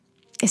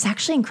it's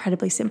actually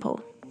incredibly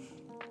simple.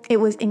 It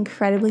was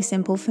incredibly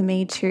simple for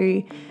me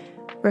to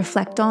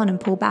reflect on and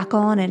pull back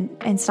on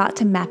and start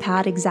to map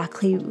out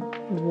exactly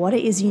what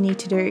it is you need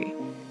to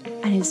do.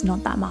 And it's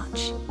not that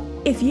much.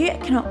 If you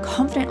cannot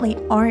confidently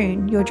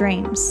own your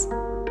dreams,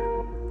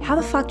 how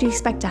the fuck do you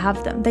expect to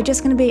have them? They're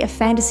just going to be a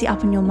fantasy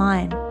up in your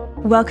mind.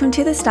 Welcome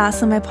to the Start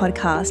Somewhere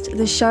podcast,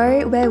 the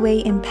show where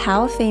we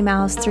empower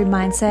females through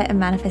mindset and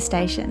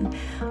manifestation.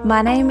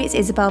 My name is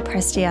Isabel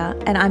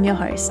Prestia and I'm your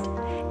host.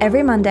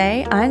 Every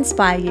Monday, I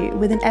inspire you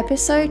with an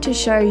episode to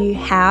show you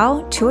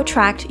how to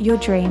attract your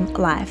dream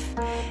life.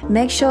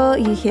 Make sure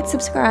you hit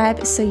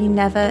subscribe so you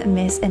never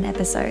miss an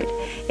episode.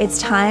 It's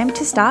time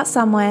to start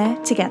somewhere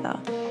together.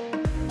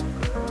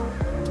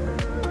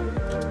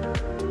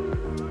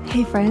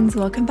 Hey friends,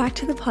 welcome back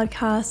to the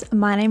podcast.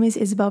 My name is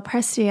Isabel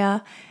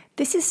Prestia.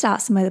 This is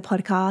Start Somewhere, the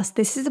podcast.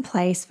 This is a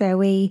place where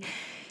we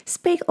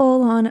speak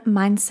all on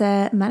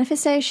mindset,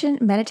 manifestation,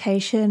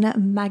 meditation,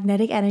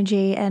 magnetic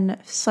energy, and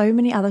so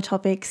many other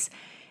topics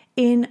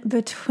in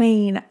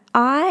between.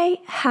 I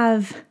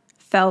have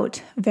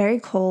felt very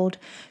called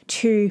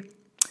to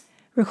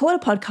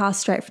record a podcast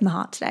straight from the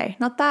heart today.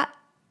 Not that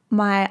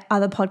my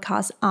other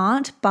podcasts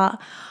aren't, but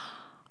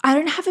I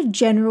don't have a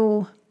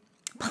general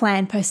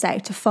plan per se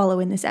to follow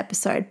in this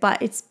episode,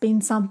 but it's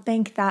been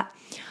something that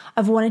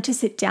I've wanted to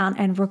sit down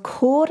and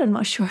record. I'm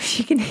not sure if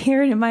you can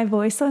hear it in my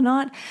voice or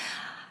not,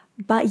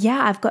 but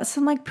yeah, I've got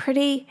some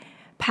pretty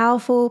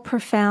powerful,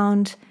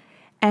 profound,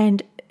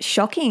 and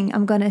shocking,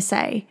 I'm going to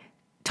say,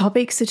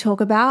 topics to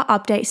talk about,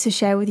 updates to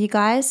share with you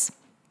guys.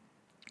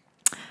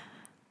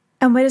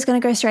 And we're just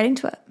going to go straight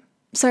into it.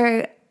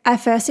 So I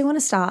firstly want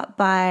to start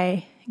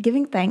by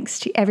giving thanks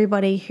to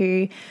everybody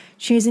who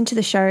tunes into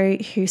the show,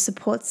 who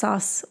supports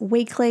us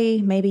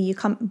weekly. Maybe you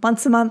come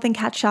once a month and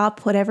catch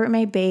up, whatever it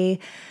may be.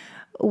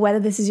 Whether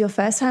this is your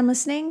first time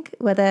listening,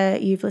 whether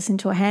you've listened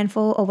to a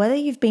handful, or whether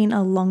you've been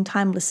a long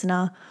time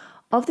listener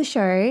of the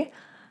show,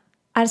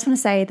 I just want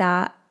to say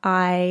that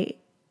I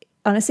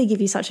honestly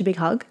give you such a big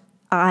hug.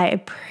 I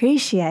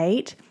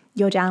appreciate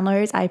your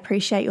downloads. I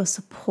appreciate your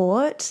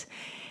support.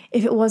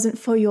 If it wasn't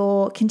for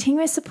your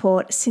continuous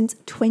support since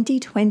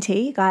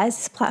 2020, guys,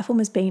 this platform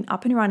has been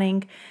up and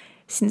running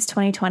since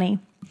 2020.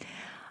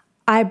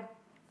 I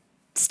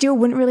still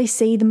wouldn't really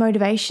see the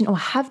motivation or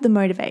have the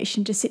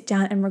motivation to sit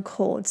down and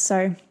record.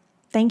 So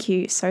thank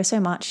you so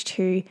much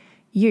to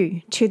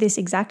you, to this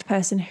exact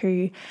person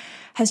who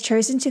has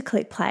chosen to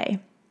click play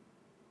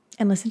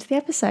and listen to the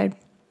episode.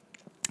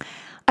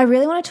 I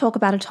really want to talk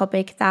about a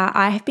topic that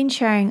I have been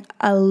sharing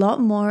a lot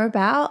more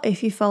about.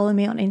 If you follow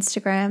me on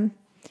Instagram,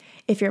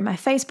 if you're in my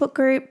Facebook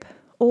group,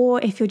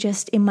 or if you're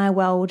just in my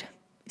world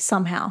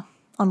somehow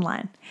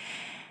online.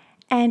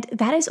 And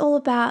that is all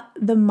about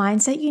the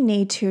mindset you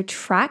need to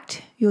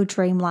attract your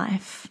dream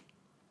life.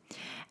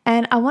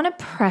 And I want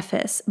to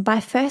preface by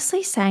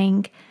firstly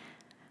saying,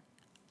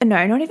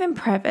 no, not even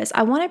preface.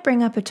 I want to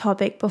bring up a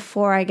topic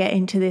before I get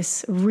into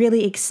this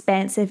really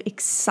expansive,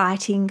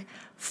 exciting,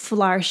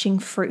 flourishing,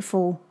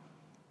 fruitful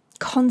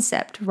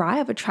concept, right,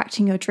 of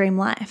attracting your dream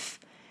life.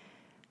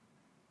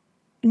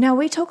 Now,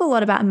 we talk a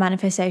lot about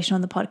manifestation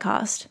on the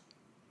podcast,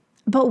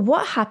 but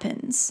what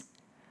happens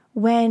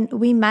when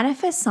we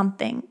manifest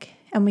something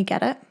and we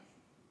get it,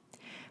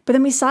 but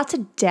then we start to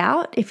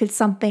doubt if it's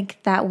something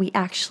that we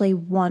actually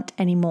want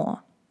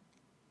anymore?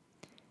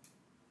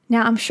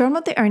 Now, I'm sure I'm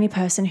not the only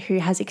person who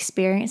has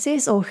experienced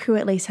this or who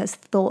at least has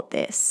thought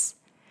this.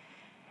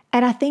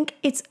 And I think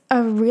it's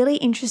a really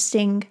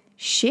interesting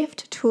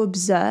shift to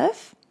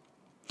observe.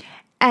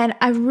 And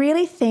I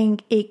really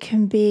think it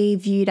can be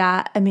viewed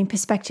at,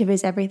 perspective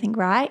is everything,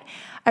 right?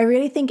 I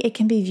really think it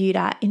can be viewed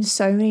at in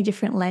so many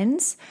different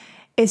lenses.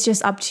 It's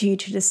just up to you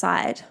to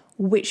decide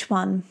which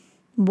one,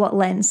 what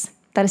lens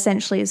that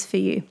essentially is for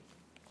you.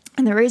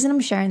 And the reason I'm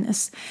sharing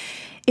this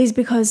is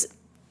because,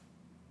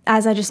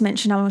 as I just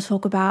mentioned, I want to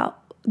talk about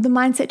the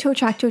mindset to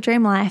attract your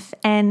dream life.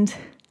 And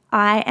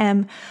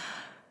I'm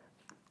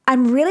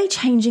really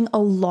changing a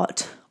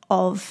lot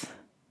of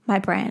my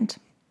brand,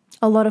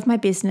 a lot of my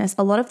business,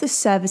 a lot of the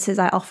services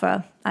I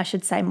offer, I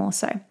should say more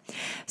so.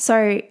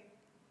 So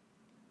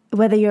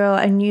whether you're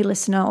a new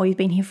listener or you've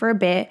been here for a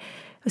bit,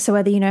 so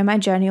whether you know my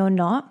journey or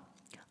not,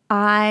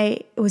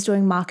 I was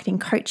doing marketing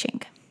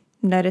coaching.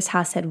 Notice how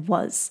I said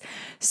was.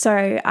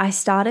 So I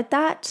started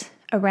that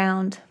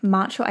around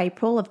March or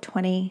April of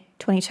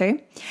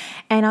 2022,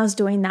 and I was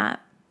doing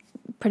that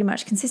pretty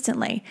much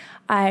consistently.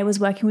 I was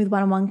working with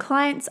one-on-one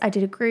clients. I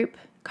did a group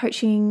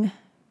coaching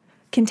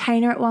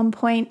container at one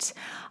point.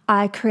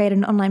 I created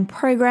an online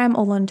program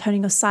all on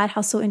turning your side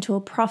hustle into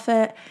a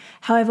profit.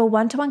 However,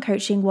 one-to-one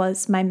coaching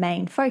was my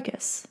main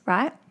focus,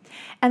 right?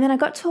 And then I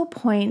got to a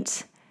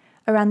point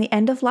around the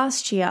end of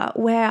last year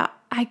where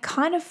I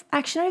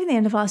actually not even the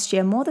end of last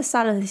year, more the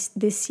start of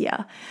this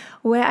year,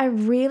 where I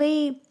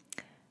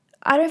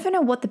don't even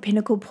know what the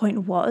pinnacle point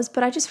was,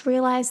 but I just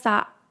realized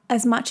that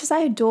as much as I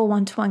adore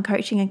one-to-one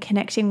coaching and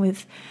connecting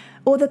with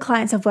all the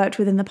clients I've worked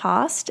with in the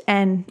past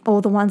and all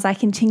the ones I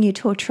continue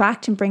to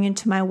attract and bring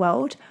into my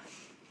world,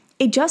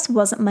 it just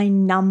wasn't my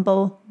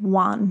number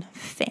one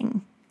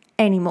thing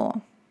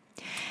anymore.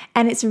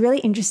 And it's really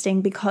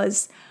interesting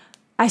because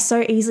I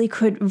so easily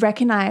could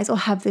recognize or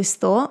have this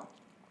thought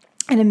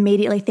and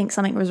immediately think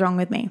something was wrong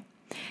with me.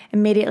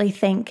 Immediately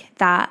think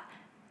that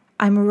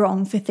I'm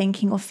wrong for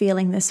thinking or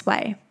feeling this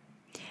way.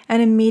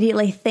 And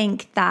immediately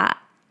think that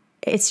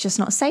it's just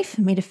not safe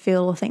for me to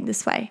feel or think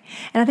this way.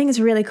 And I think it's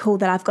really cool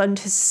that I've gotten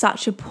to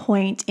such a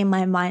point in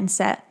my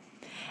mindset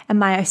and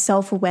my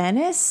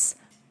self-awareness.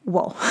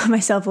 Whoa, my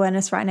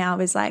self-awareness right now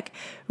is like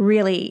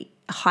really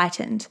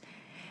heightened.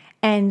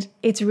 And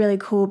it's really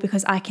cool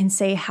because I can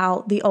see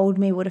how the old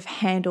me would have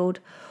handled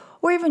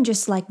or even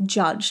just like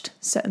judged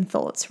certain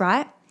thoughts,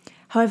 right?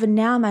 However,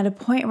 now I'm at a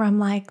point where I'm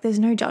like, there's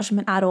no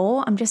judgment at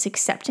all. I'm just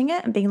accepting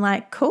it and being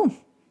like, cool,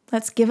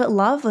 let's give it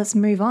love. Let's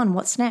move on.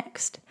 What's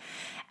next?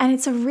 And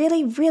it's a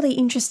really, really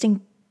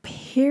interesting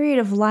period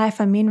of life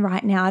I'm in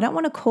right now. I don't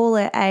want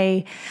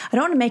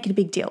to make it a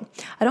big deal.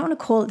 I don't want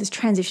to call it this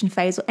transition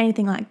phase or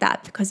anything like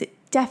that because it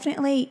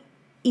definitely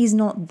is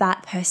not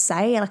that per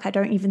se. Like, I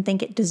don't even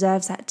think it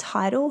deserves that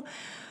title.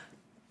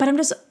 But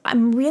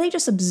I'm really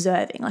just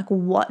observing like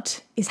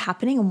what is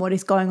happening and what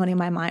is going on in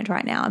my mind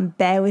right now. And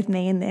bear with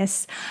me in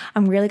this.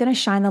 I'm really going to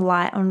shine the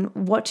light on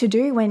what to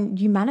do when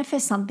you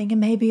manifest something and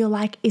maybe you're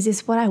like, is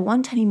this what I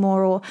want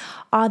anymore? Or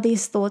are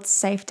these thoughts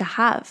safe to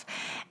have?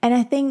 And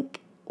I think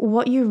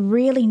what you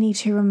really need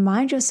to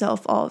remind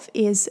yourself of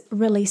is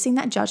releasing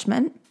that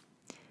judgment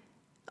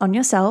on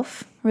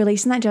yourself,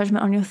 releasing that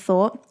judgment on your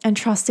thought, and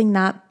trusting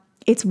that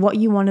it's what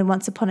you wanted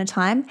once upon a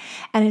time,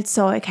 and it's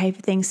so okay for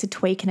things to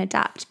tweak and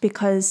adapt.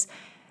 Because,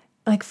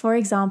 like, for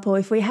example,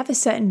 if we have a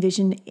certain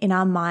vision in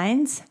our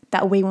minds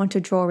that we want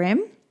to draw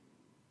in,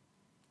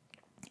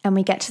 and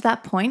we get to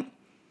that point,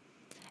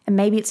 and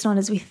maybe it's not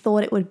as we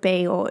thought it would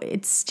be, or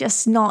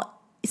it's not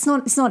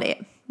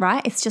it,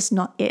 right? It's just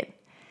not it.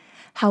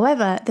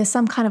 However, there's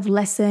some kind of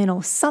lesson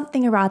or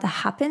something or other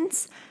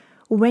happens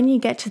when you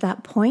get to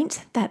that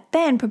point that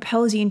then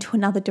propels you into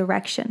another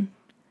direction.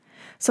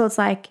 So it's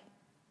like,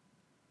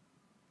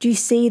 do you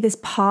see this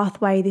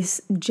pathway,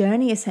 this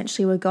journey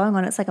essentially we're going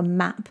on? It's like a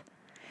map.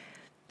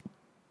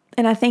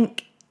 And I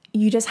think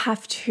you just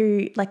have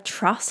to, like,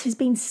 trust has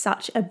been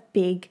such a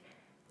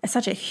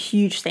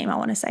huge theme, I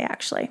want to say,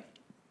 actually,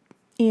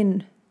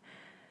 in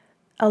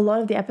a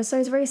lot of the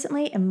episodes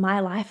recently, in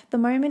my life at the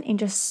moment,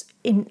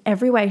 in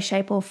every way,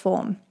 shape or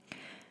form.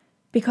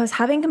 Because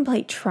having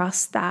complete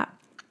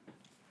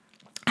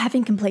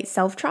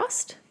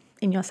self-trust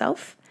in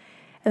yourself,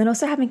 and then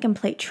also having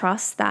complete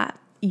trust that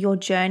your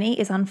journey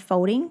is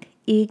unfolding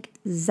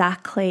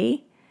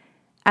exactly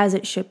as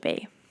it should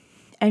be.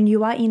 And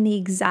you are in the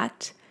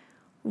exact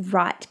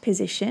right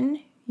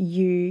position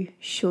you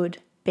should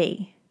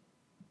be.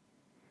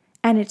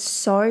 And it's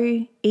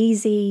so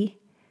easy.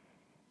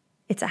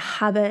 It's a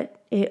habit.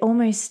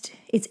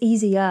 It's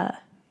easier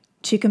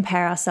to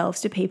compare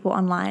ourselves to people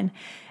online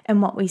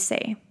and what we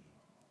see.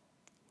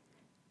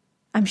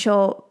 I'm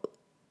sure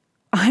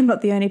I'm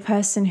not the only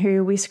person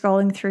who we're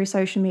scrolling through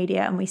social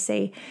media and we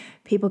see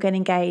people get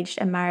engaged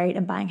and married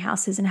and buying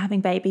houses and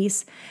having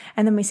babies.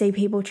 And then we see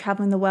people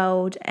traveling the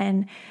world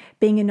and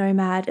being a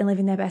nomad and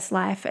living their best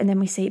life. And then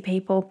we see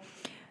people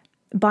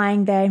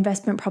buying their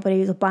investment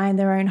properties or buying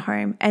their own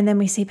home. And then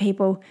we see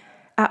people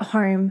at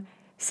home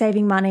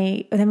saving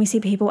money. And then we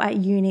see people at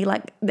uni.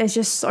 Like, there's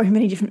just so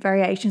many different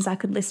variations I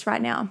could list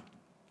right now.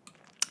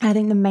 I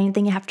think the main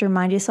thing you have to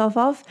remind yourself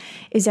of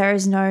is there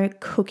is no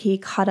cookie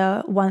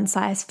cutter, one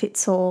size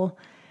fits all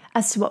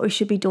as to what we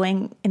should be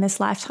doing in this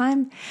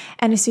lifetime.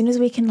 And as soon as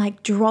we can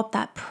like drop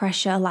that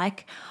pressure,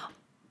 like,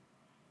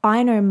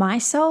 I know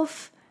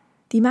myself,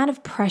 the amount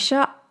of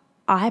pressure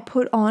I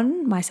put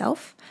on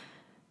myself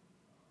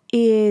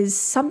is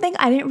something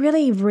I didn't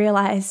really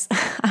realize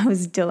I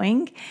was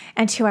doing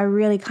until I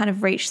really kind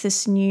of reached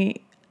this new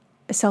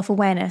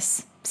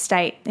self-awareness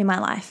state in my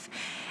life.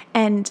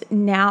 And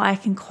now I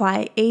can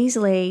quite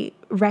easily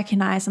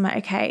recognize, I'm like,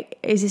 okay,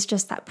 is this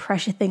just that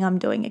pressure thing I'm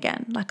doing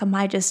again? Like, am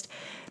I just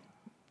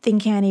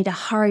thinking I need to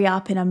hurry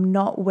up and I'm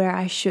not where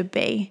I should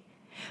be?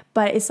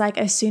 But it's like,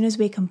 as soon as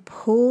we can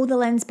pull the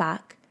lens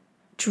back,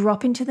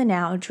 drop into the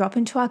now, drop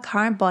into our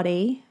current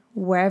body,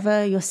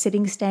 wherever you're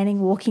sitting,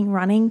 standing, walking,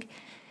 running,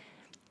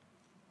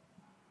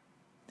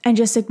 and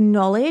just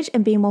acknowledge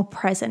and be more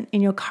present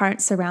in your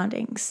current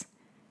surroundings,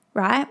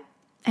 right?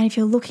 And if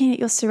you're looking at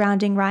your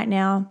surrounding right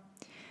now,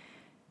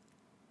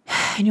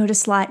 and you're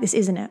just like, this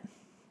isn't it.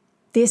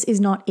 This is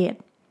not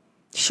it.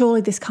 Surely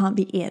this can't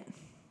be it.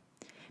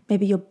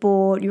 Maybe you're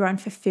bored, you're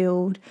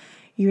unfulfilled,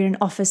 you're in an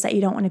office that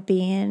you don't want to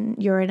be in,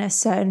 you're in a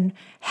certain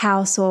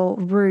house or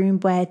room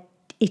where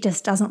it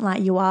just doesn't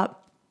light you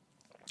up.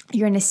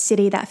 You're in a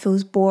city that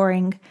feels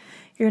boring.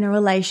 You're in a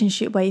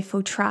relationship where you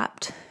feel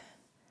trapped.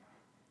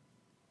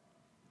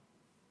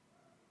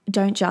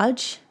 Don't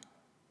judge.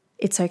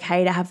 It's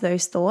okay to have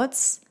those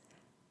thoughts.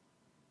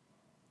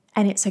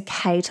 And it's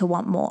okay to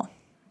want more.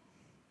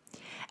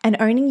 And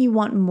owning you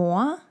want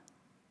more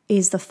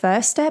is the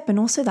first step and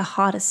also the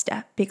hardest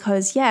step,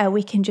 because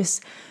we can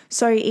just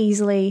so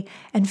easily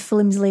and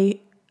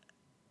flimsily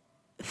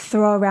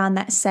throw around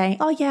that saying,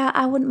 oh yeah,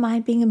 I wouldn't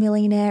mind being a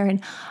millionaire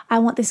and I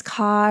want this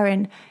car,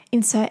 and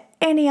insert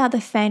any other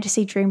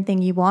fantasy dream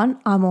thing you want,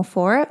 I'm all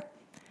for it.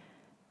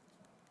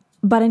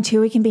 But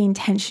until we can be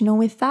intentional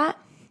with that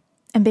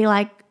and be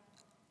like,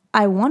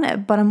 I want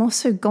it, but I'm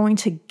also going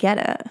to get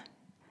it.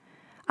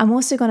 I'm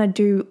also going to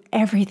do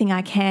everything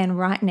I can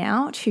right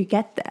now to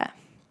get there.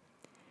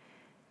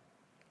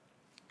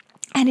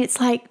 And it's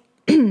like,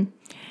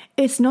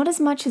 it's not as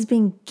much as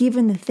being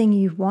given the thing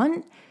you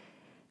want.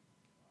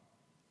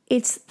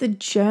 It's the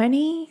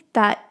journey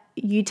that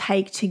you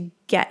take to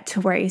get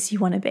to where it is you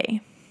want to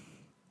be.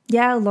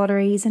 Yeah,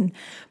 lotteries and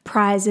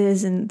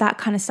prizes and that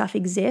kind of stuff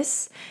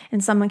exists,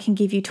 and someone can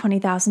give you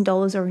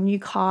 $20,000 or a new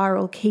car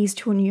or keys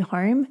to a new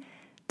home.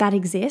 That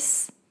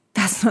exists.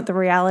 That's not the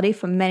reality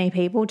for many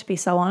people, to be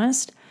so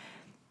honest.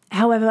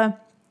 However,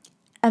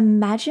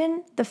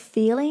 imagine the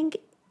feeling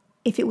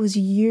if it was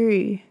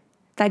you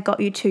that got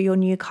you to your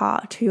new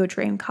car, to your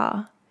dream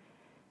car,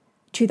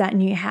 to that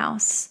new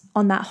house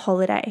on that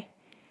holiday.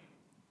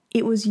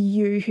 It was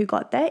you who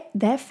got there.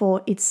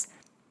 Therefore, it's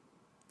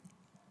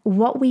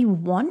what we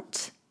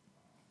want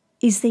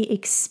is the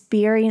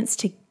experience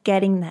to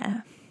getting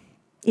there.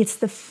 It's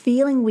the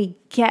feeling we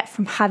get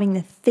from having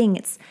the thing.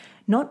 It's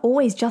not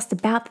always just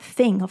about the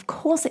thing. Of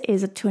course it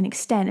is to an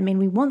extent. I mean,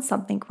 we want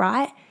something,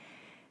 right?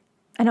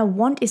 And a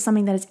want is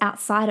something that is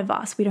outside of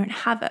us. We don't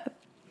have it.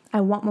 I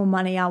want more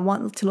money. I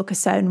want to look a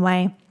certain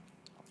way.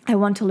 I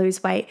want to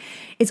lose weight.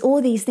 It's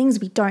all these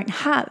things we don't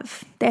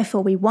have.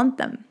 Therefore, we want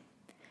them.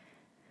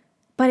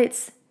 But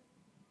it's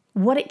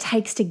what it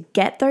takes to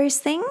get those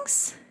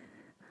things.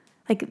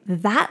 Like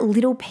that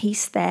little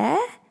piece there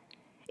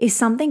is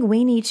something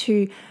we need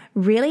to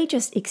really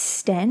just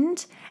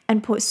extend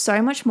and put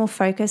so much more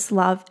focus,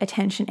 love,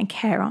 attention, and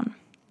care on.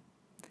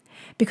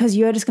 Because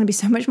you're just going to be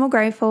so much more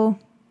grateful,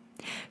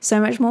 so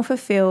much more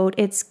fulfilled.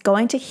 It's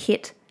going to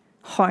hit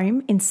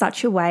home in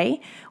such a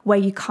way where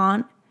you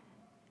can't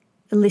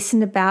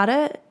listen about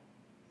it,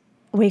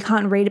 where you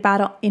can't read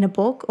about it in a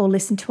book or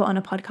listen to it on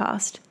a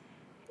podcast.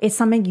 It's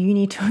something you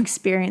need to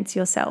experience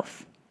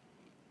yourself.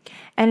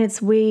 And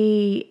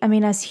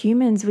as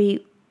humans,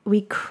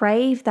 we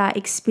crave that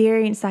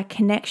experience, that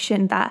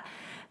connection, that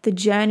the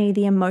journey,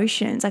 the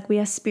emotions. Like we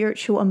are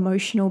spiritual,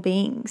 emotional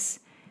beings.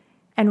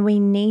 And we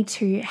need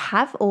to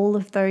have all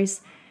of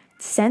those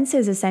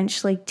senses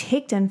essentially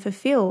ticked and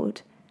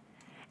fulfilled.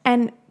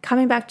 And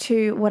coming back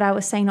to what I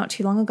was saying not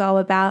too long ago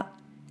about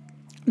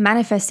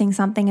manifesting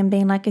something and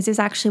being like, is this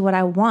actually what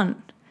I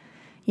want?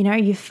 You know,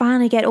 you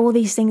finally get all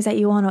these things that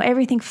you want, or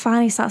everything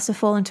finally starts to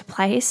fall into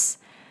place.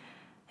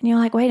 And you're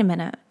like, wait a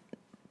minute,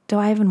 do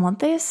I even want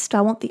this? Do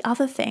I want the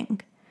other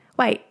thing?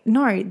 Wait,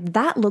 no,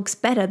 that looks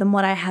better than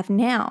what I have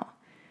now.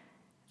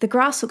 The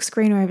grass looks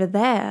greener over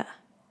there.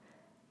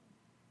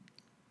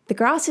 The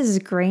grass is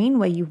green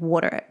where you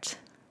water it.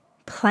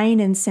 Plain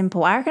and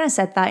simple. I reckon I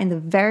said that in the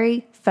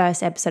very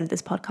first episode of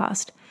this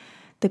podcast.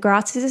 The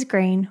grass is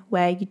green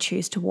where you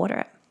choose to water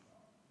it.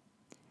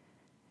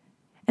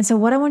 And so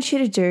what I want you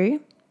to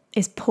do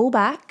is pull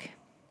back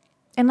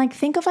and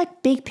think of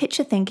big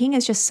picture thinking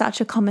as just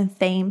such a common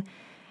theme.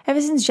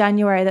 Ever since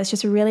January, that's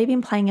just really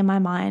been playing in my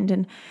mind,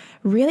 and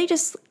really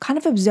just kind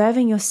of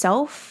observing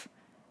yourself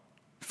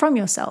from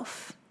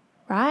yourself,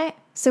 right?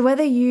 So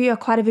whether you are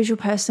quite a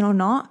visual person or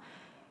not,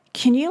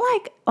 can you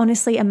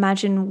honestly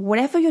imagine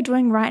whatever you're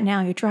doing right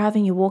now, you're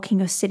driving, you're walking,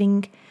 you're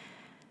sitting,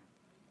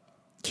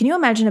 can you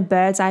imagine a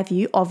bird's eye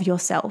view of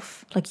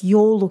yourself? Like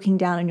you're looking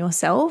down on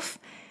yourself.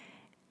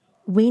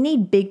 We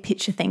need big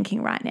picture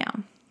thinking right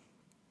now,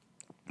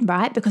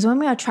 right? Because when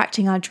we are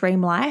attracting our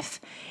dream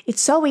life,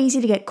 it's so easy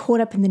to get caught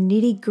up in the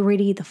nitty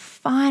gritty, the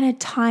finer,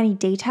 tiny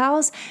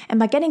details. And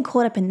by getting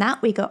caught up in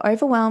that, we get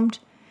overwhelmed,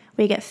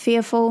 we get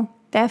fearful,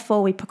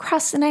 therefore we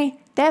procrastinate,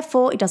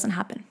 therefore it doesn't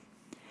happen.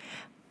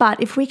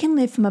 But if we can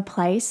live from a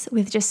place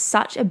with just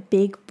such a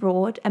big,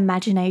 broad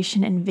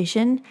imagination and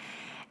vision,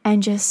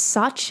 and just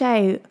such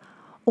a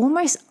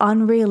almost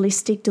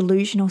unrealistic,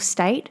 delusional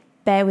state,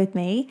 bear with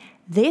me,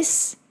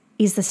 this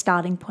is the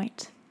starting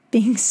point.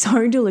 Being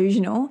so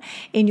delusional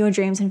in your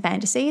dreams and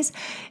fantasies.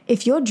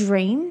 If your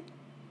dream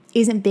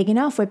isn't big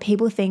enough where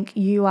people think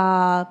you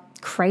are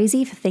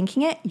crazy for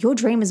thinking it, your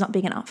dream is not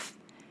big enough.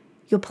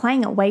 You're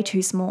playing it way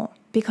too small,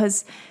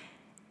 because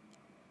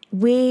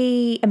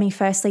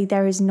firstly,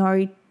 there is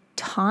no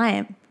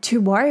time to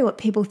worry what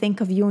people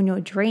think of you and your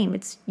dream.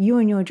 It's you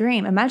and your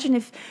dream. Imagine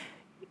if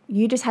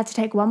you just had to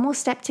take one more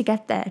step to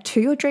get there,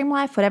 to your dream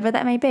life, whatever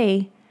that may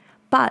be,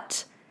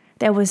 but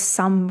there was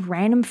some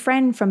random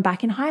friend from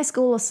back in high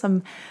school, or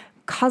some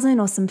cousin,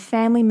 or some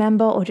family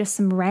member, or just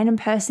some random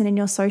person in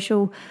your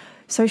social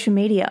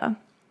media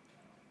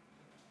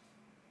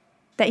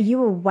that you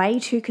were way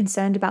too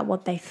concerned about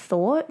what they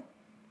thought,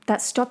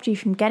 that stopped you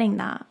from getting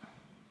that.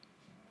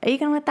 Are you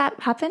going to let that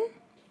happen?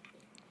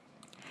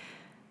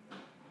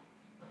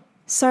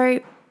 So,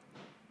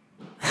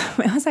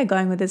 where was I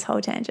going with this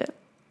whole tangent?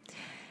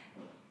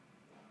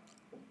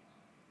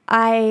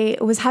 I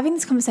was having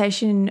this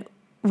conversation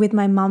with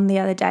my mum the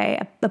other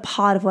day, a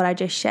part of what I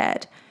just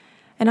shared.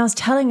 And I was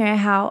telling her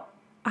how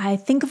I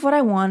think of what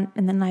I want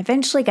and then I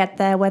eventually get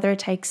there, whether it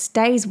takes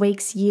days,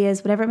 weeks,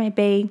 years, whatever it may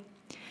be.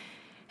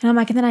 And I'm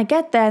like, and then I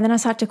get there and then I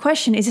start to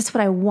question, is this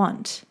what I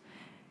want?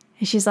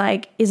 And she's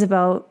like,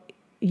 Isabel,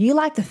 you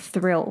like the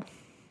thrill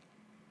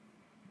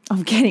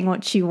of getting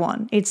what you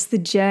want. It's the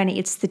journey.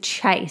 It's the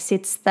chase.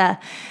 It's the,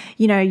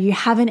 you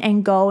have an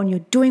end goal and you're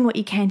doing what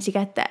you can to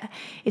get there.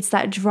 It's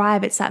that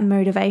drive. It's that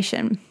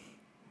motivation.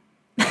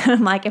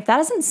 I'm like, if that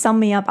doesn't sum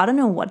me up, I don't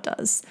know what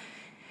does.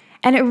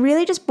 And it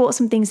really just brought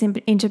some things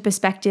into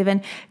perspective.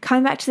 And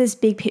coming back to this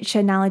big picture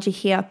analogy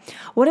here,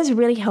 what is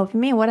really helping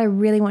me and what I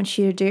really want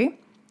you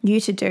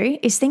to do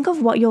is think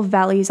of what your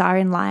values are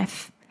in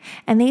life.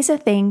 And these are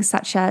things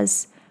such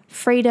as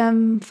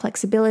freedom,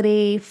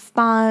 flexibility,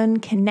 fun,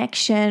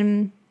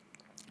 connection,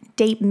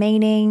 deep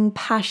meaning,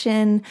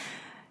 passion,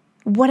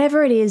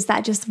 whatever it is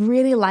that just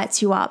really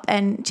lights you up.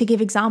 And to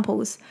give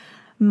examples,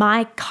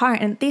 my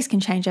current, and these can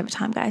change over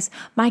time, guys,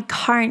 my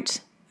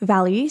current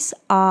values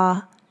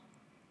are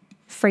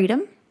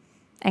freedom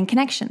and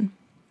connection.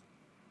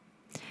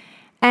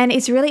 And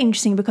it's really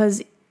interesting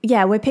because,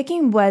 we're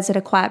picking words that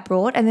are quite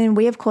broad, and then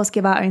we, of course,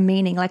 give our own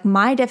meaning. Like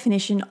my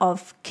definition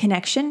of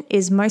connection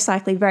is most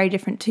likely very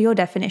different to your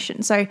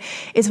definition. So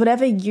it's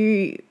whatever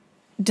you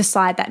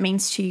decide that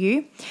means to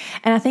you.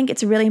 And I think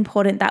it's really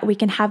important that we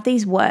can have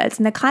these words,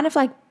 and they're kind of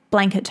like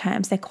blanket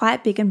terms. They're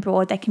quite big and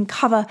broad. They can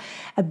cover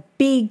a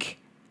big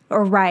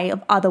array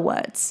of other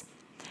words.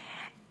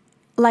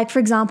 Like, for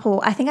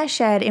example, I think I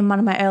shared in one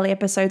of my early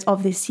episodes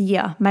of this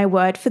year, my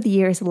word for the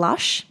year is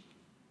lush.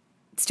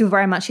 It still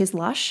very much is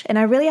lush. And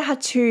I really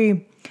had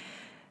to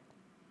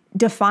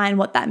define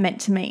what that meant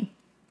to me.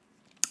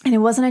 And it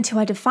wasn't until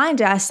I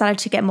defined it, I started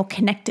to get more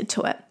connected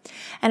to it.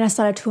 And I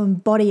started to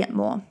embody it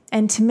more.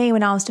 And to me,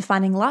 when I was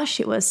defining lush,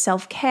 it was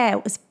self-care,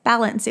 it was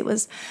balance, it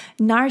was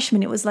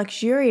nourishment, it was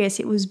luxurious,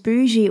 it was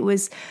bougie, it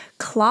was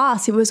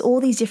class, it was all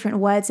these different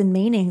words and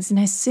meanings. And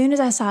as soon as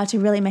I started to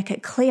really make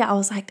it clear, I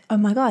was like, oh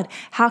my God,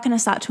 how can I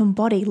start to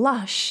embody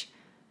lush?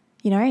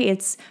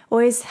 It's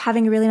always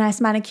having a really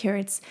nice manicure.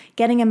 It's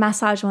getting a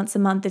massage once a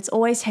month. It's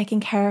always taking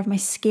care of my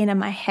skin and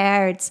my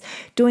hair. It's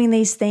doing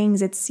these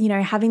things. It's,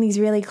 having these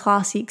really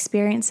classy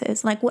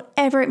experiences. Like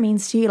whatever it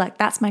means to you, like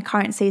that's my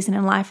current season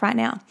in life right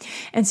now.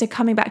 And so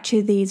coming back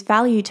to these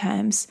value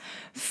terms,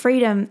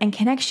 freedom and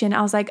connection,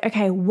 I was like,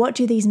 okay, what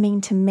do these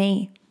mean to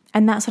me?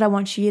 And that's what I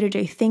want you to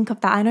do. Think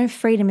of that. I know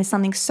freedom is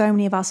something so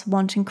many of us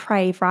want and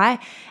crave, right?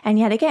 And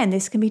yet again,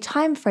 this can be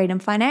time freedom,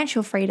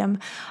 financial freedom.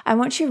 I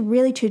want you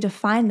really to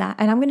define that.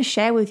 And I'm going to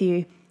share with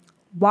you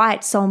why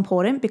it's so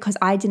important, because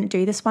I didn't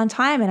do this one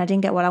time and I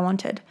didn't get what I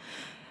wanted.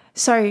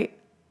 So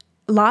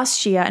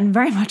last year, and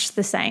very much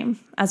the same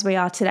as we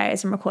are today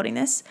as I'm recording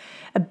this,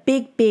 a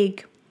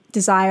big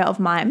desire of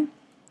mine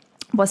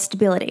was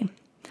stability.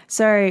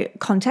 So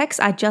context,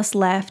 I just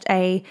left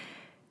a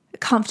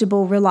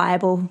comfortable,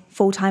 reliable,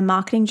 full-time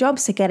marketing job.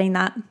 So getting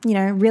that,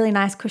 really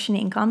nice cushion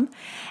income.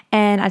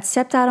 And I'd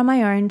stepped out on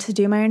my own to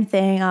do my own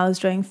thing. I was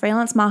doing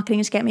freelance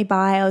marketing to get me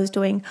by. I was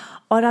doing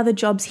odd other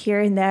jobs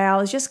here and there. I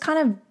was just kind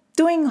of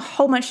doing a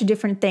whole bunch of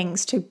different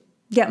things to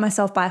get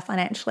myself by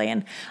financially.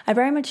 And I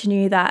very much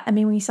knew that,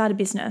 when you start a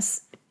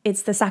business,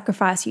 it's the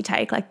sacrifice you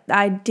take. Like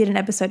I did an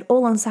episode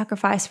all on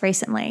sacrifice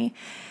recently.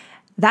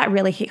 That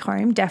really hit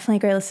home. Definitely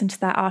go listen to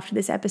that after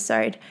this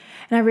episode.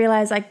 And I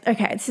realized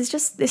okay, this is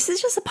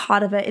just a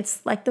part of it.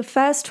 It's like the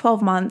first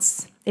 12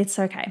 months, it's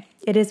okay.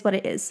 It is what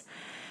it is.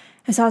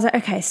 And so I was like,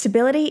 okay,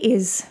 stability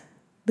is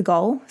the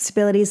goal.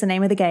 Stability is the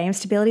name of the game.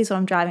 Stability is what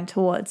I'm driving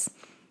towards.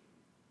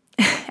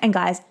 And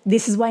guys,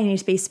 this is why you need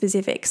to be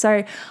specific.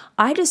 So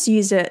I just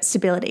used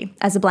stability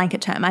as a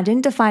blanket term. I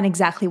didn't define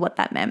exactly what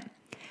that meant.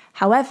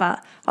 However,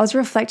 I was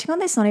reflecting on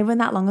this not even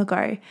that long ago,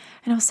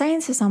 and I was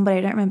saying to somebody,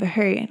 I don't remember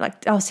who,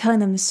 I was telling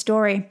them the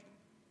story,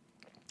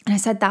 and I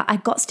said that I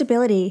got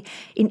stability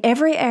in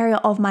every area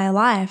of my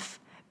life,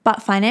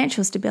 but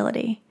financial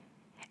stability.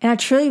 And I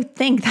truly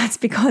think that's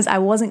because I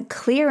wasn't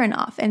clear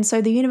enough. And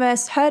so the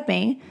universe heard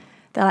me.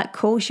 They're like,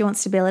 cool, she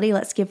wants stability,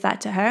 let's give that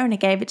to her. And it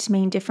gave it to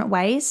me in different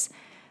ways.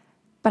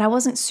 But I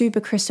wasn't super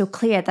crystal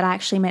clear that I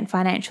actually meant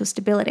financial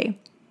stability.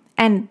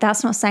 And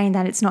that's not saying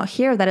that it's not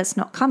here, that it's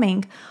not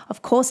coming.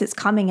 Of course it's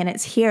coming and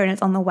it's here and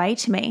it's on the way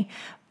to me.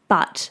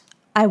 But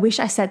I wish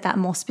I said that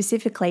more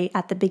specifically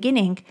at the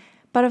beginning.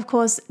 But of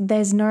course,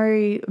 there's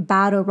no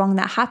bad or wrong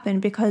that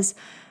happened, because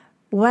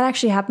what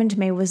actually happened to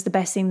me was the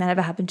best thing that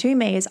ever happened to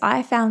me. Is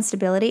I found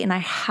stability, and I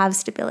have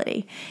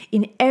stability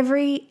in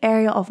every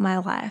area of my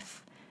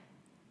life,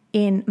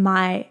 in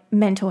my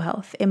mental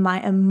health, in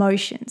my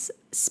emotions,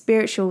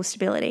 spiritual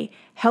stability,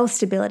 health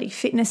stability,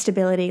 fitness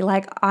stability.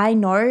 Like I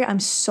know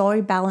I'm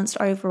so balanced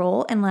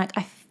overall, and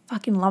I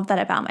fucking love that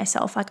about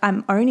myself.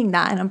 I'm owning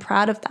that and I'm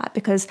proud of that,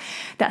 because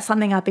that's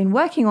something I've been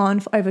working on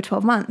for over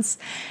 12 months.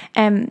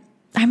 And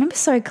I remember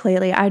so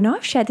clearly, I know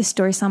I've shared this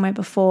story somewhere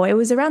before. It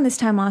was around this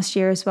time last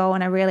year as well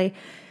when I really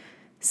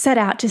set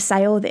out to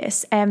say all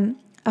this. And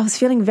I was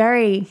feeling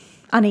very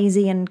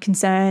uneasy and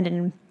concerned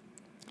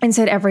and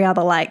said every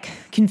other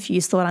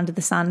confused thought under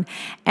the sun.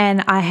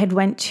 And I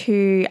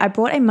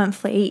bought a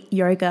monthly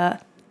yoga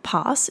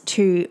pass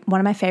to one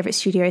of my favorite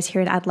studios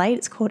here in Adelaide.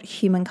 It's called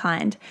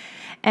Humankind.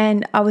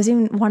 And I was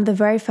in one of the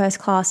very first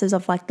classes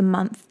of like the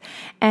month.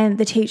 And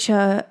the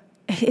teacher,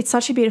 it's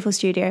such a beautiful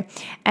studio.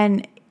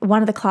 And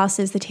one of the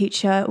classes, the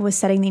teacher was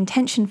setting the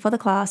intention for the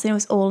class, and it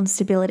was all on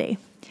stability.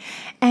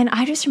 And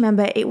I just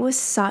remember it was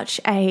such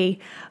a,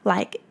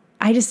 like,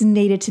 I just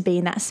needed to be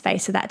in that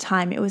space at that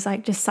time. It was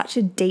like just such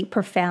a deep,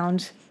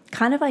 profound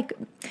kind of like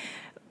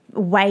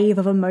wave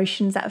of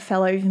emotions that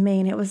fell over me.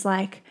 And it was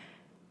like,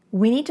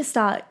 we need to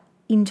start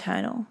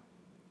internal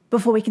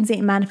before we can see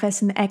it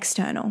manifest in the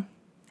external.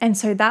 And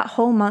so that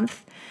whole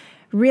month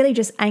really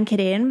just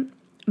anchored in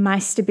my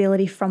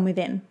stability from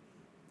within.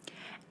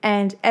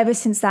 And ever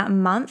since that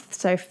month,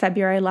 so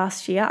February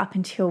last year up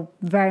until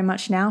very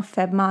much now,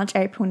 Feb, March,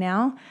 April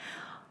now,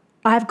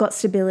 I've got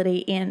stability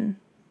in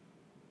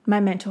my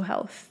mental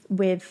health,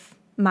 with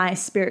my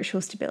spiritual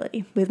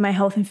stability, with my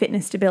health and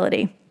fitness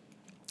stability,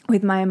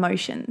 with my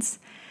emotions.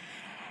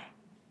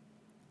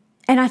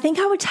 And I think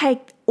I would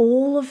take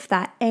all of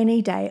that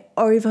any day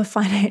over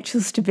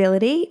financial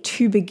stability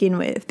to begin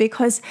with,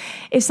 because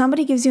if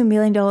somebody gives you $1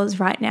 million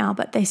right now,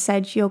 but they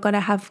said you're going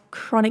to have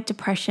chronic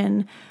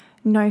depression,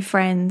 no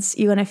friends,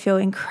 you're going to feel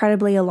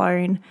incredibly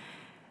alone,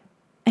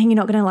 and you're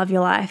not going to love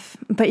your life,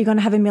 but you're going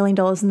to have $1 million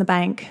in the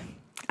bank,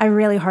 I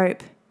really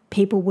hope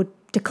people would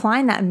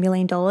decline that $1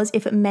 million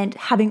if it meant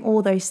having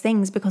all those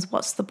things, because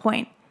what's the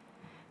point?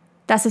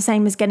 That's the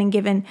same as getting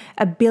given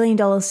 $1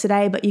 billion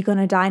today, but you're going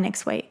to die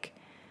next week.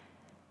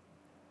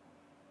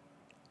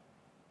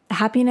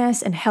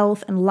 Happiness and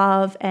health and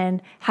love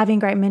and having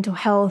great mental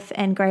health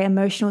and great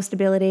emotional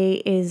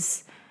stability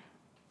is,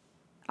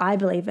 I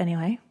believe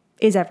anyway,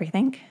 is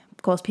everything.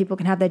 Of course, people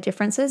can have their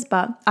differences,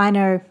 but I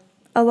know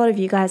a lot of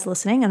you guys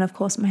listening, and of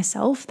course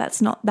myself,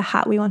 that's not the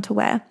hat we want to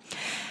wear.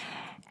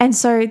 And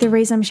so the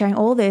reason I'm sharing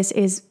all this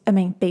is,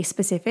 be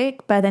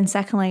specific, but then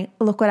secondly,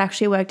 look what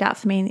actually worked out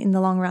for me in the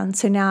long run.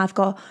 So now I've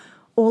got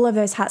all of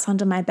those hats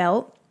under my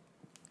belt,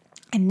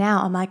 and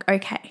now I'm like,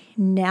 okay,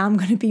 now I'm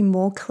going to be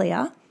more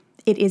clear.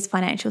 It is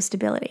financial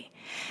stability.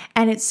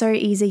 And it's so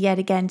easy yet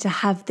again to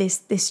have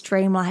this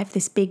dream life,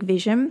 this big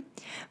vision,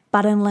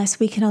 but unless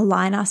we can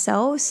align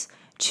ourselves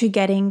to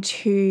getting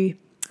to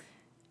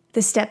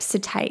the steps to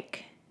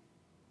take,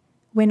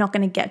 we're not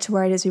going to get to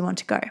where it is we want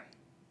to go.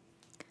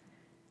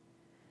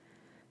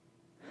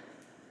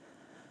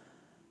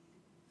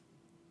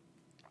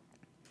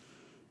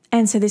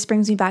 And so this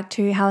brings me back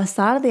to how I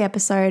started the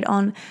episode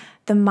on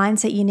the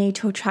mindset you need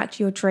to attract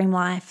your dream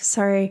life.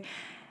 So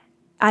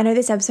I know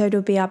this episode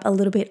will be up a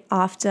little bit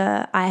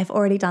after I have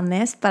already done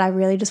this, but I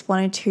really just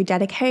wanted to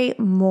dedicate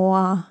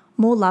more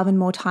love and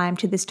more time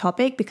to this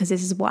topic, because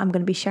this is what I'm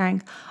going to be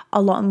sharing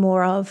a lot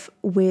more of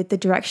with the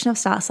direction of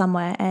Start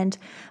Somewhere and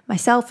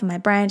myself and my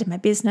brand and my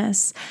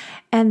business.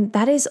 And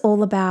that is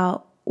all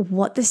about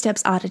what the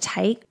steps are to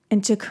take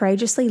and to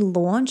courageously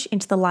launch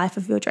into the life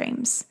of your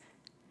dreams.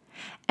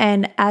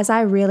 And as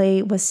I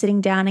really was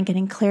sitting down and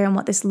getting clear on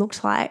what this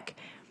looked like,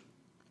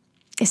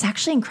 it's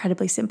actually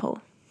incredibly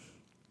simple.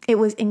 It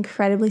was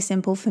incredibly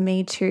simple for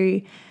me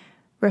to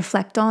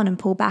reflect on and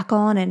pull back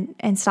on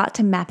and start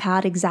to map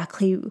out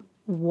exactly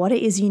what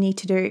it is you need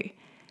to do.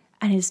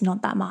 And it's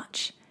not that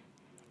much.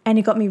 And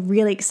it got me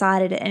really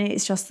excited, and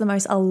it's just the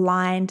most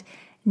aligned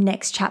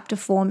next chapter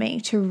for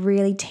me to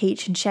really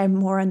teach and share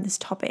more on this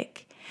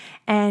topic.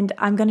 And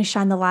I'm going to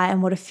shine the light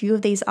on what a few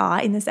of these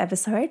are in this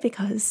episode,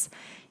 because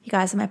you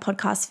guys are my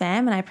podcast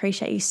fam and I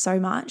appreciate you so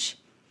much.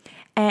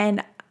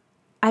 And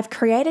I've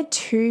created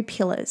 2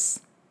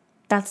 pillars.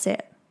 That's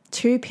it.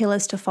 2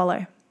 pillars to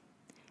follow.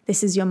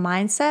 This is your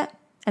mindset,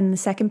 and the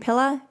second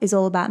pillar is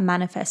all about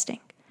manifesting.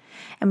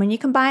 And when you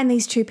combine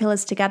these 2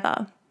 pillars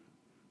together,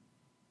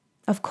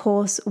 of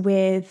course,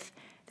 with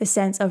the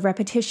sense of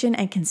repetition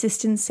and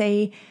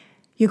consistency,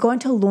 you're going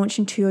to launch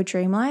into your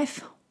dream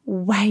life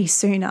way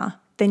sooner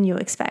than you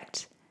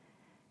expect.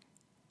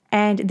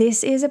 And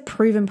this is a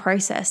proven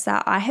process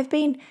that I have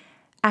been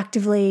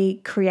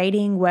actively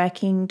creating,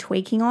 working,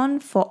 tweaking on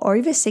for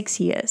over 6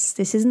 years.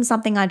 This isn't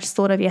something I just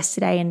thought of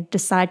yesterday and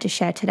decided to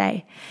share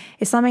today.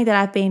 It's something that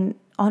I've been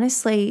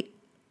honestly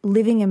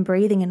living and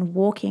breathing and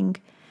walking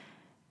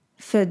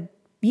for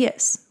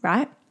years,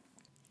 right?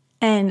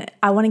 And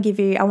I want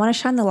to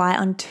shine the light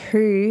on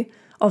 2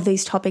 of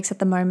these topics at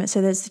the moment.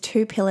 So there's the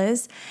 2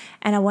 pillars,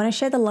 and I want to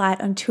share the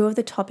light on 2 of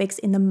the topics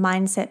in the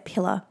mindset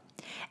pillar,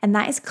 and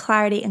that is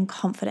clarity and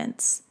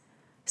confidence.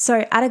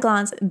 So at a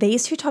glance,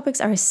 these 2 topics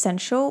are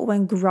essential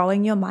when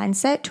growing your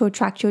mindset to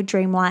attract your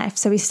dream life.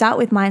 So we start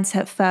with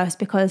mindset first,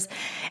 because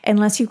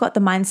unless you've got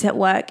the mindset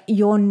work,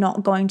 you're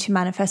not going to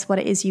manifest what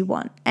it is you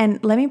want.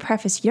 And let me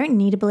preface, you don't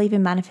need to believe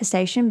in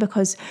manifestation,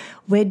 because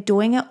we're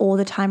doing it all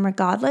the time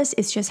regardless.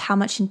 It's just how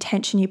much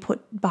intention you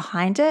put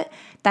behind it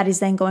that is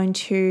then going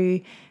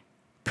to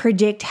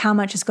predict how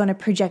much it's going to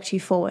project you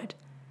forward,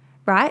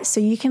 right?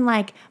 So you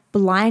can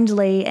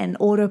blindly and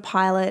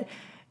autopilot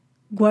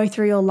go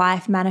through your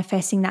life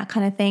manifesting that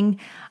kind of thing.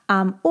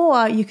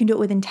 Or you can do it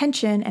with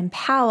intention and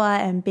power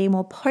and be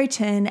more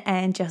potent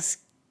and just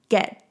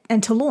get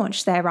and to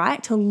launch there,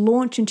 right? To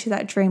launch into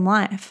that dream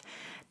life.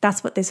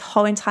 That's what this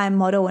whole entire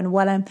model and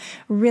what I'm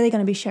really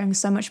going to be sharing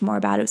so much more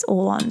about is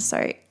all on.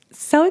 So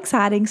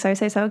exciting. So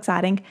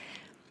exciting.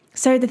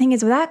 So the thing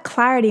is, without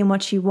clarity in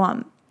what you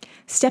want,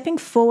 stepping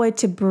forward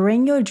to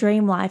bring your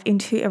dream life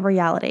into a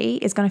reality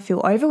is going to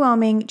feel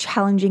overwhelming,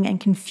 challenging, and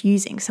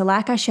confusing. So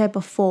like I shared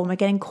before, we're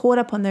getting caught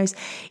up on those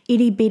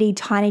itty bitty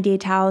tiny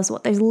details,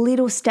 what those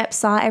little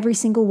steps are, every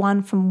single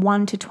one from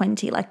 1 to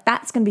 20. Like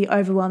that's going to be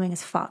overwhelming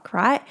as fuck,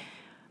 right?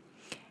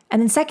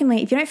 And then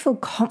secondly, if you don't feel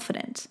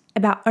confident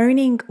about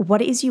owning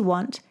what it is you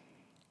want,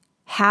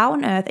 how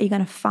on earth are you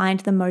going to find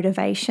the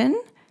motivation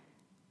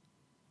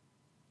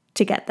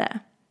to get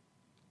there?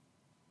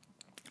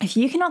 If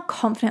you cannot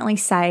confidently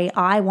say,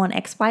 I want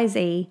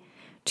XYZ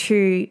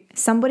to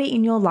somebody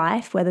in your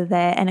life, whether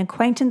they're an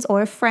acquaintance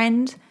or a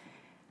friend,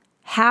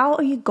 how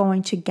are you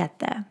going to get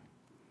there?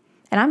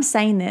 And I'm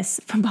saying this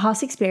from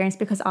past experience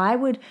because I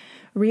would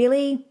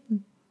really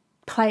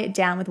play it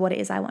down with what it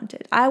is I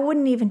wanted. I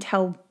wouldn't even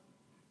tell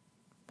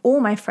all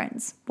my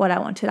friends what I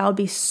wanted. I would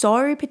be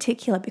so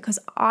particular because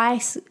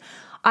I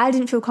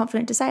didn't feel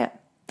confident to say it.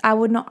 I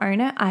would not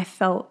own it.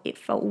 It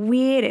felt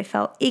weird. It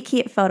felt icky.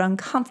 It felt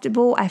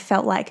uncomfortable. I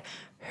felt like,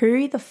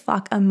 who the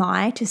fuck am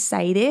I to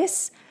say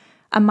this?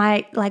 Am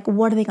I like,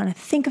 what are they going to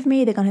think of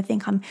me? They're going to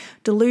think I'm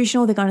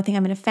delusional. They're going to think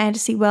I'm in a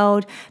fantasy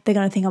world. They're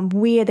going to think I'm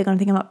weird. They're going to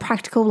think I'm not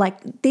practical.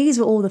 Like these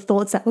were all the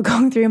thoughts that were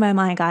going through my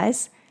mind,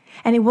 guys.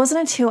 And it wasn't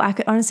until I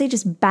could honestly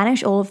just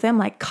banish all of them,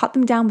 like cut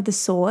them down with the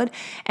sword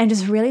and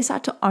just really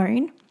start to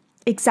own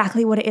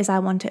exactly what it is I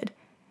wanted.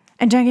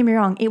 And don't get me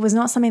wrong, it was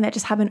not something that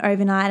just happened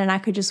overnight and I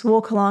could just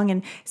walk along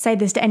and say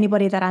this to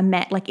anybody that I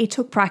met. Like it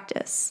took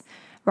practice,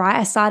 right?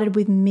 I started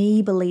with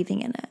me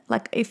believing in it.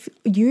 Like if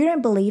you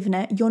don't believe in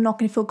it, you're not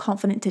going to feel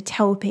confident to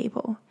tell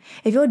people.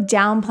 If you're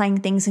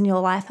downplaying things in your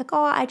life, like,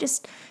 oh, I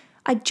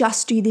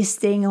just do this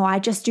thing or I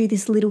just do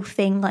this little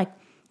thing. Like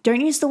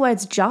don't use the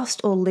words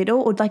just or little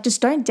or like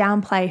just don't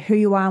downplay who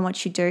you are and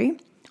what you do.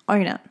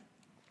 Own it.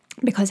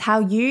 Because how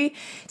you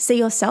see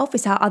yourself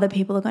is how other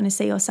people are going to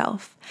see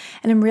yourself.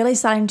 And I'm really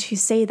starting to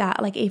see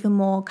that like even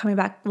more coming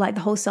back, like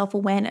the whole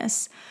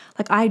self-awareness.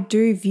 Like I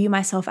do view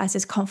myself as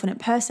this confident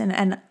person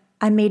and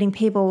I'm meeting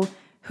people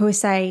who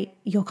say,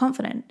 you're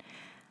confident.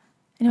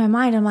 And in my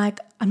mind, I'm like,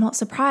 I'm not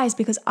surprised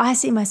because I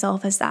see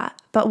myself as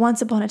that. But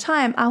once upon a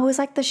time, I was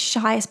like the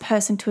shyest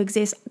person to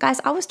exist. Guys,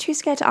 I was too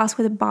scared to ask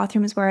where the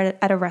bathrooms were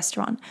at a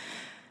restaurant.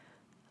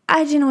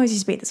 I didn't always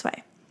used to be this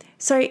way.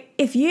 So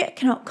if you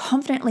cannot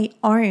confidently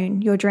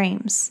own your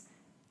dreams,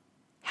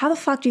 how the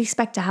fuck do you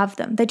expect to have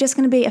them? They're just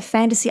going to be a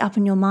fantasy up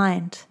in your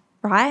mind,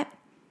 right?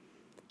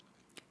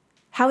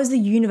 How is the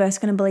universe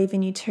going to believe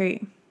in you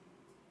too?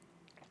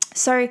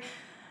 So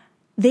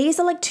these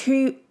are like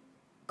two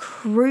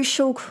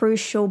crucial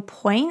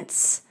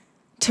points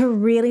to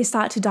really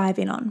start to dive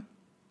in on.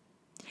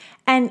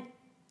 And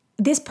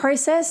this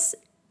process,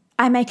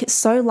 I make it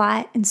so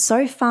light and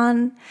so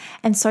fun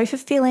and so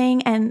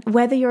fulfilling. And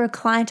whether you're a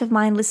client of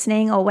mine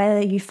listening or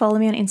whether you follow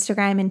me on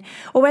Instagram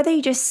or whether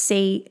you just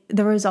see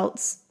the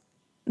results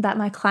that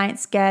my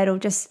clients get or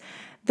just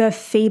the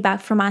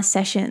feedback from our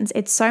sessions,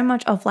 it's so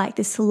much of like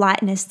this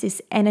lightness,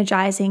 this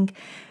energizing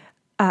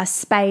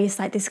space,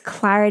 like this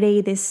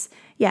clarity, this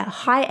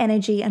high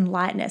energy and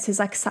lightness is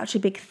like such a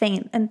big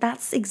theme. And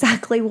that's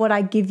exactly what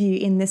I give you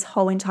in this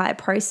whole entire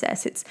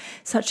process. It's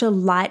such a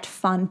light,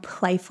 fun,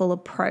 playful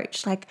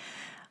approach. Like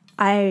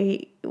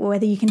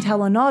whether you can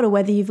tell or not, or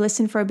whether you've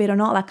listened for a bit or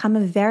not, like I'm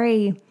a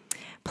very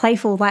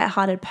playful,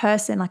 lighthearted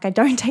person. Like I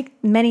don't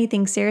take many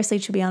things seriously,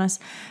 to be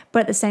honest.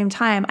 But at the same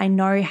time, I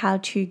know how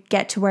to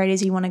get to where it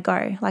is you want to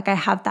go. Like I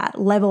have that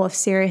level of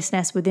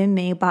seriousness within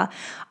me, but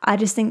I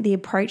just think the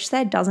approach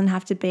there doesn't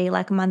have to be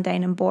like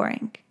mundane and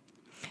boring.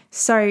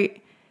 So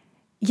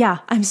yeah,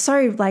 I'm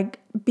so like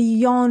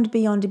beyond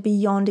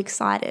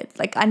excited.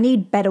 Like I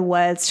need better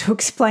words to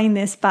explain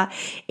this, but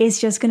it's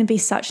just going to be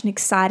such an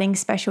exciting,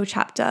 special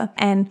chapter.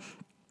 And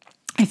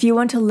if you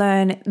want to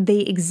learn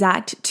the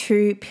exact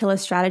 2-pillar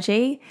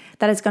strategy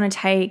that is going to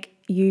take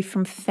you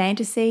from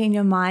fantasy in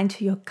your mind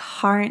to your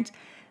current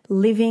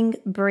living,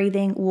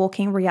 breathing,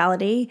 walking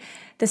reality,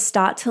 the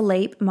Start to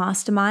Leap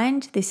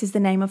Mastermind, this is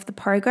the name of the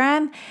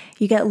program,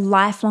 you get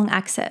lifelong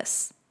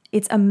access.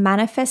 It's a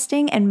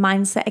manifesting and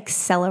mindset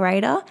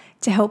accelerator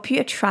to help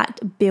you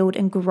attract, build,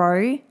 and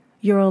grow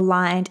your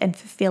aligned and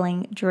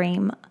fulfilling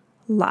dream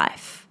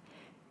life.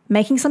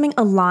 Making something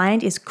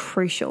aligned is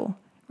crucial,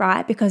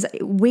 right? Because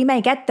we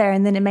may get there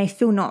and then it may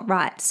feel not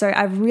right. So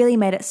I've really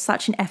made it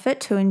such an effort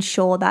to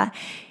ensure that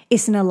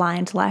it's an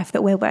aligned life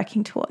that we're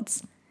working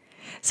towards.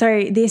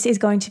 So this is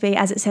going to be,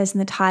 as it says in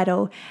the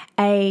title,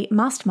 a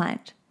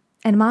mastermind.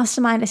 And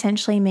mastermind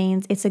essentially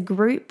means it's a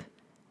group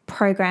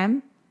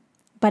program,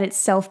 but it's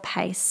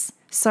self-paced.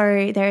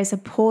 So there is a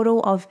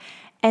portal of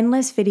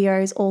endless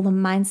videos, all the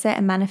mindset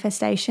and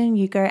manifestation.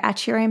 You go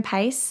at your own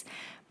pace.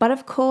 But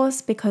of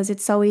course, because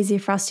it's so easy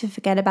for us to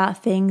forget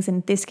about things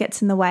and this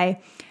gets in the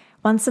way,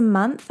 once a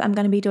month, I'm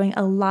going to be doing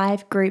a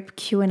live group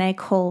Q&A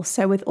call.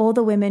 So with all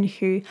the women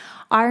who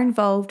are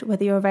involved,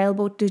 whether you're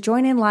available to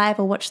join in live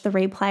or watch the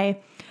replay,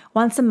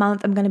 Once a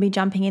month, I'm going to be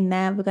jumping in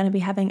there. We're going to be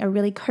having a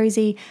really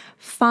cozy,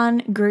 fun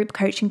group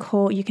coaching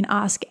call. You can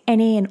ask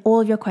any and all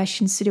of your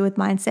questions to do with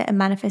mindset and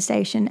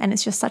manifestation. And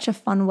it's just such a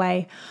fun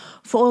way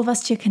for all of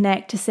us to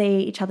connect, to see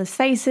each other's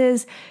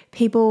faces,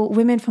 people,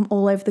 women from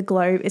all over the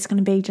globe. It's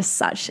going to be just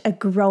such a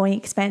growing,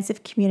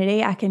 expansive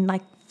community. I can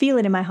feel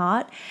it in my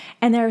heart.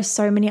 And there are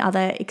so many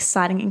other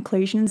exciting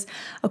inclusions,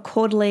 a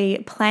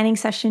quarterly planning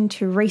session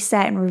to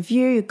reset and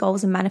review your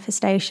goals and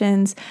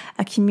manifestations,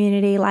 a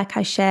community like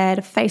I shared,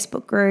 a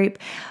Facebook group.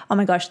 Oh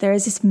my gosh, there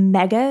is this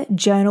mega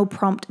journal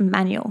prompt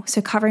manual.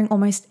 So covering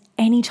almost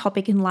any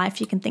topic in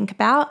life you can think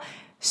about.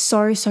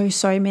 So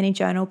many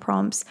journal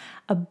prompts,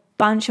 a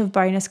bunch of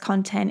bonus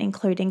content,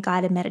 including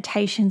guided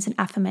meditations and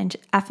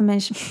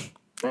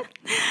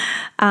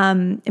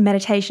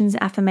meditations,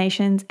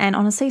 affirmations, and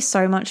honestly,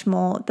 so much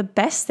more. The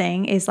best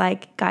thing is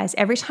guys,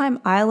 every time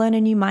I learn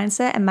a new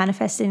mindset and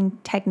manifesting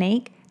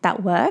technique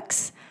that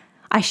works,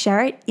 I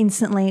share it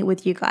instantly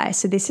with you guys.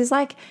 So this is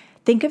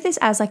think of this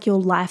as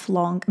your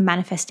lifelong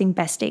manifesting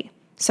bestie.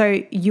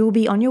 So you'll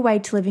be on your way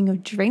to living your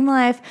dream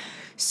life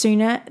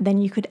sooner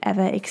than you could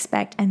ever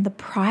expect. And the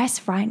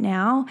price right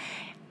now,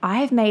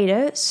 I've made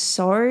it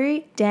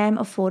so damn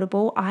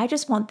affordable. I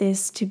just want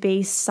this to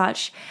be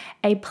such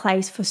a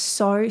place for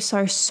so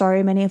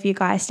many of you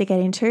guys to get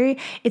into.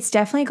 It's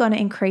definitely going to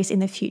increase in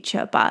the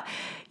future, but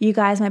you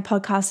guys, my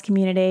podcast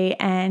community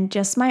and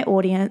just my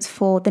audience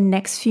for the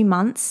next few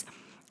months,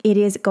 it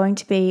is going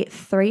to be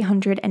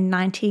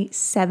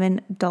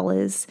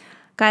 $397.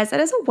 Guys, that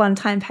is a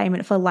one-time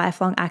payment for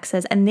lifelong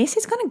access, and this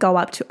is going to go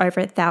up to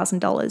over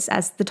 $1,000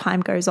 as the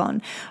time goes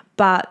on.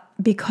 But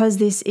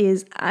because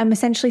I'm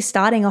essentially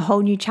starting a whole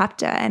new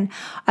chapter, and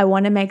I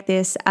want to make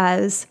this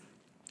as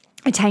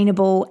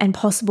attainable and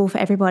possible for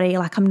everybody.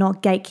 I'm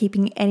not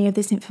gatekeeping any of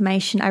this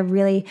information. I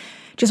really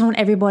just want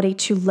everybody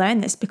to learn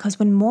this, because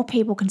when more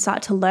people can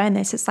start to learn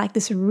this, it's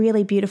this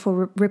really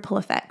beautiful ripple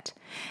effect.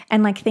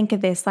 And think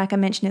of this, I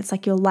mentioned, it's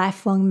your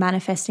lifelong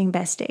manifesting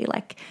bestie,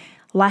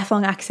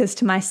 lifelong access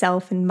to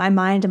myself and my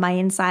mind and my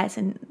insights.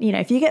 And,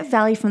 if you get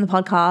value from the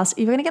podcast,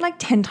 you're going to get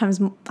 10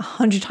 times,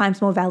 100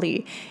 times more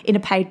value in a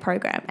paid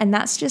program. And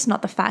that's just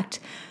not the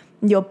fact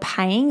you're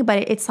paying,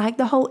 but it's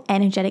the whole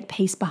energetic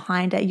piece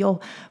behind it.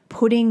 You're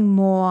putting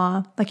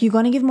more, you're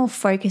going to give more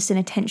focus and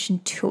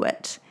attention to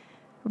it,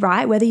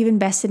 right? Whether you've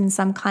invested in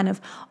some kind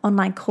of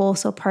online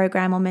course or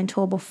program or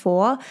mentor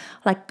before,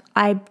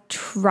 I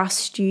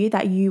trust you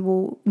that you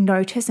will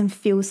notice and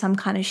feel some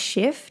kind of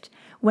shift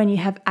when you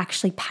have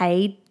actually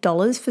paid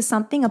dollars for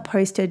something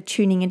opposed to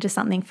tuning into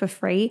something for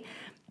free.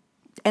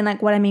 And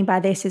what I mean by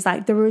this is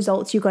the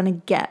results you're going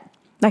to get.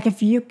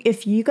 If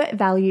you get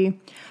value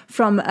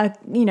from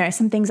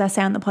some things I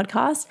say on the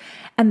podcast,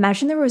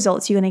 imagine the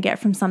results you're going to get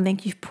from something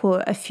you've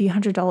put a few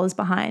 $100s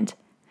behind.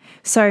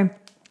 So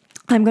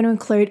I'm going to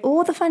include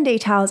all the fun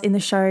details in the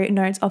show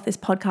notes of this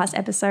podcast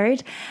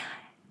episode.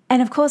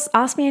 And of course,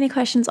 ask me any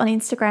questions on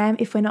Instagram.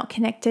 If we're not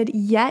connected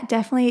yet,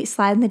 definitely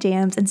slide in the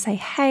DMs and say,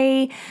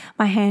 hey,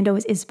 my handle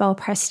is Isabel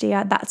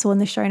Prestia. That's all in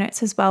the show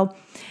notes as well.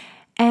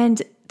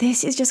 And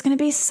this is just going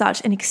to be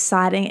such an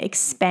exciting,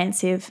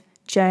 expansive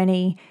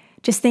journey.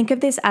 Just think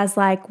of this as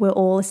we're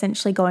all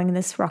essentially going in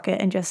this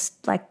rocket and just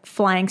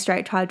flying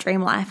straight to our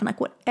dream life. And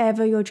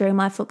whatever your dream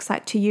life looks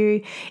like to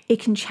you, it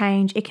can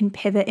change, it can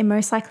pivot. It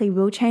most likely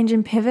will change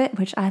and pivot,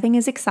 which I think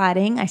is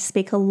exciting. I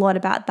speak a lot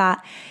about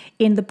that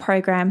in the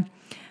program.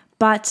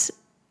 But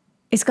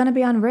it's going to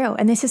be unreal.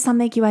 And this is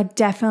something you are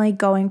definitely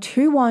going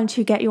to want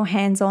to get your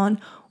hands on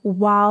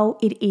while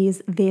it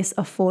is this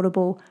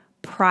affordable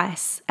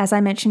price. As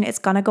I mentioned, it's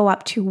going to go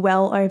up to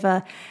well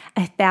over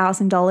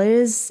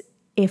 $1,000,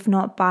 if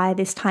not by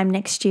this time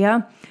next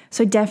year.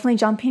 So definitely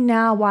jump in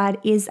now while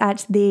it is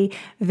at the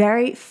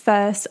very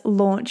first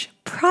launch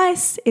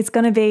price. It's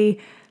going to be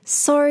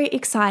so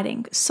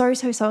exciting. So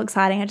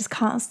exciting. I just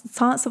can't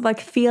stop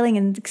feeling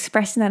and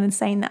expressing that and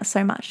saying that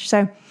so much.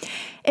 So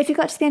if you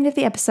got to the end of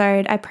the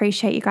episode, I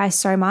appreciate you guys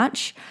so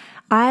much.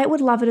 I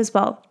would love it as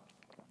well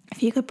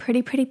if you could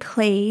pretty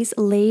please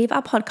leave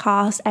our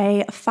podcast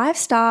a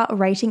 5-star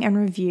rating and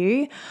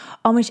review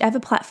on whichever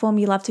platform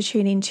you love to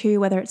tune into,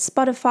 whether it's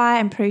Spotify,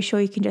 I'm pretty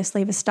sure you can just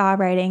leave a star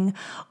rating,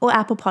 or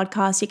Apple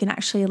Podcasts, you can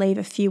actually leave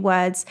a few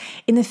words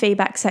in the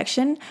feedback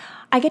section.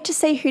 I get to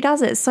see who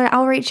does it. So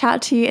I'll reach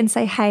out to you and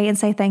say hey and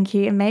say thank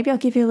you. And maybe I'll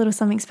give you a little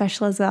something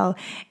special as well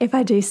if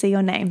I do see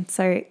your name.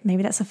 So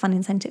maybe that's a fun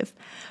incentive.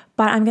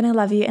 But I'm going to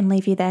love you and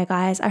leave you there,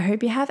 guys. I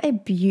hope you have a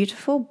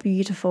beautiful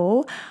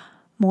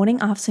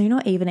morning, afternoon,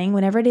 or evening,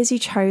 whenever it is you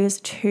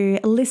chose to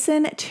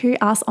listen to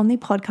us on the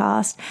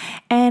podcast.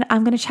 And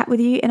I'm going to chat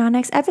with you in our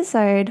next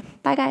episode.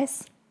 Bye,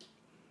 guys.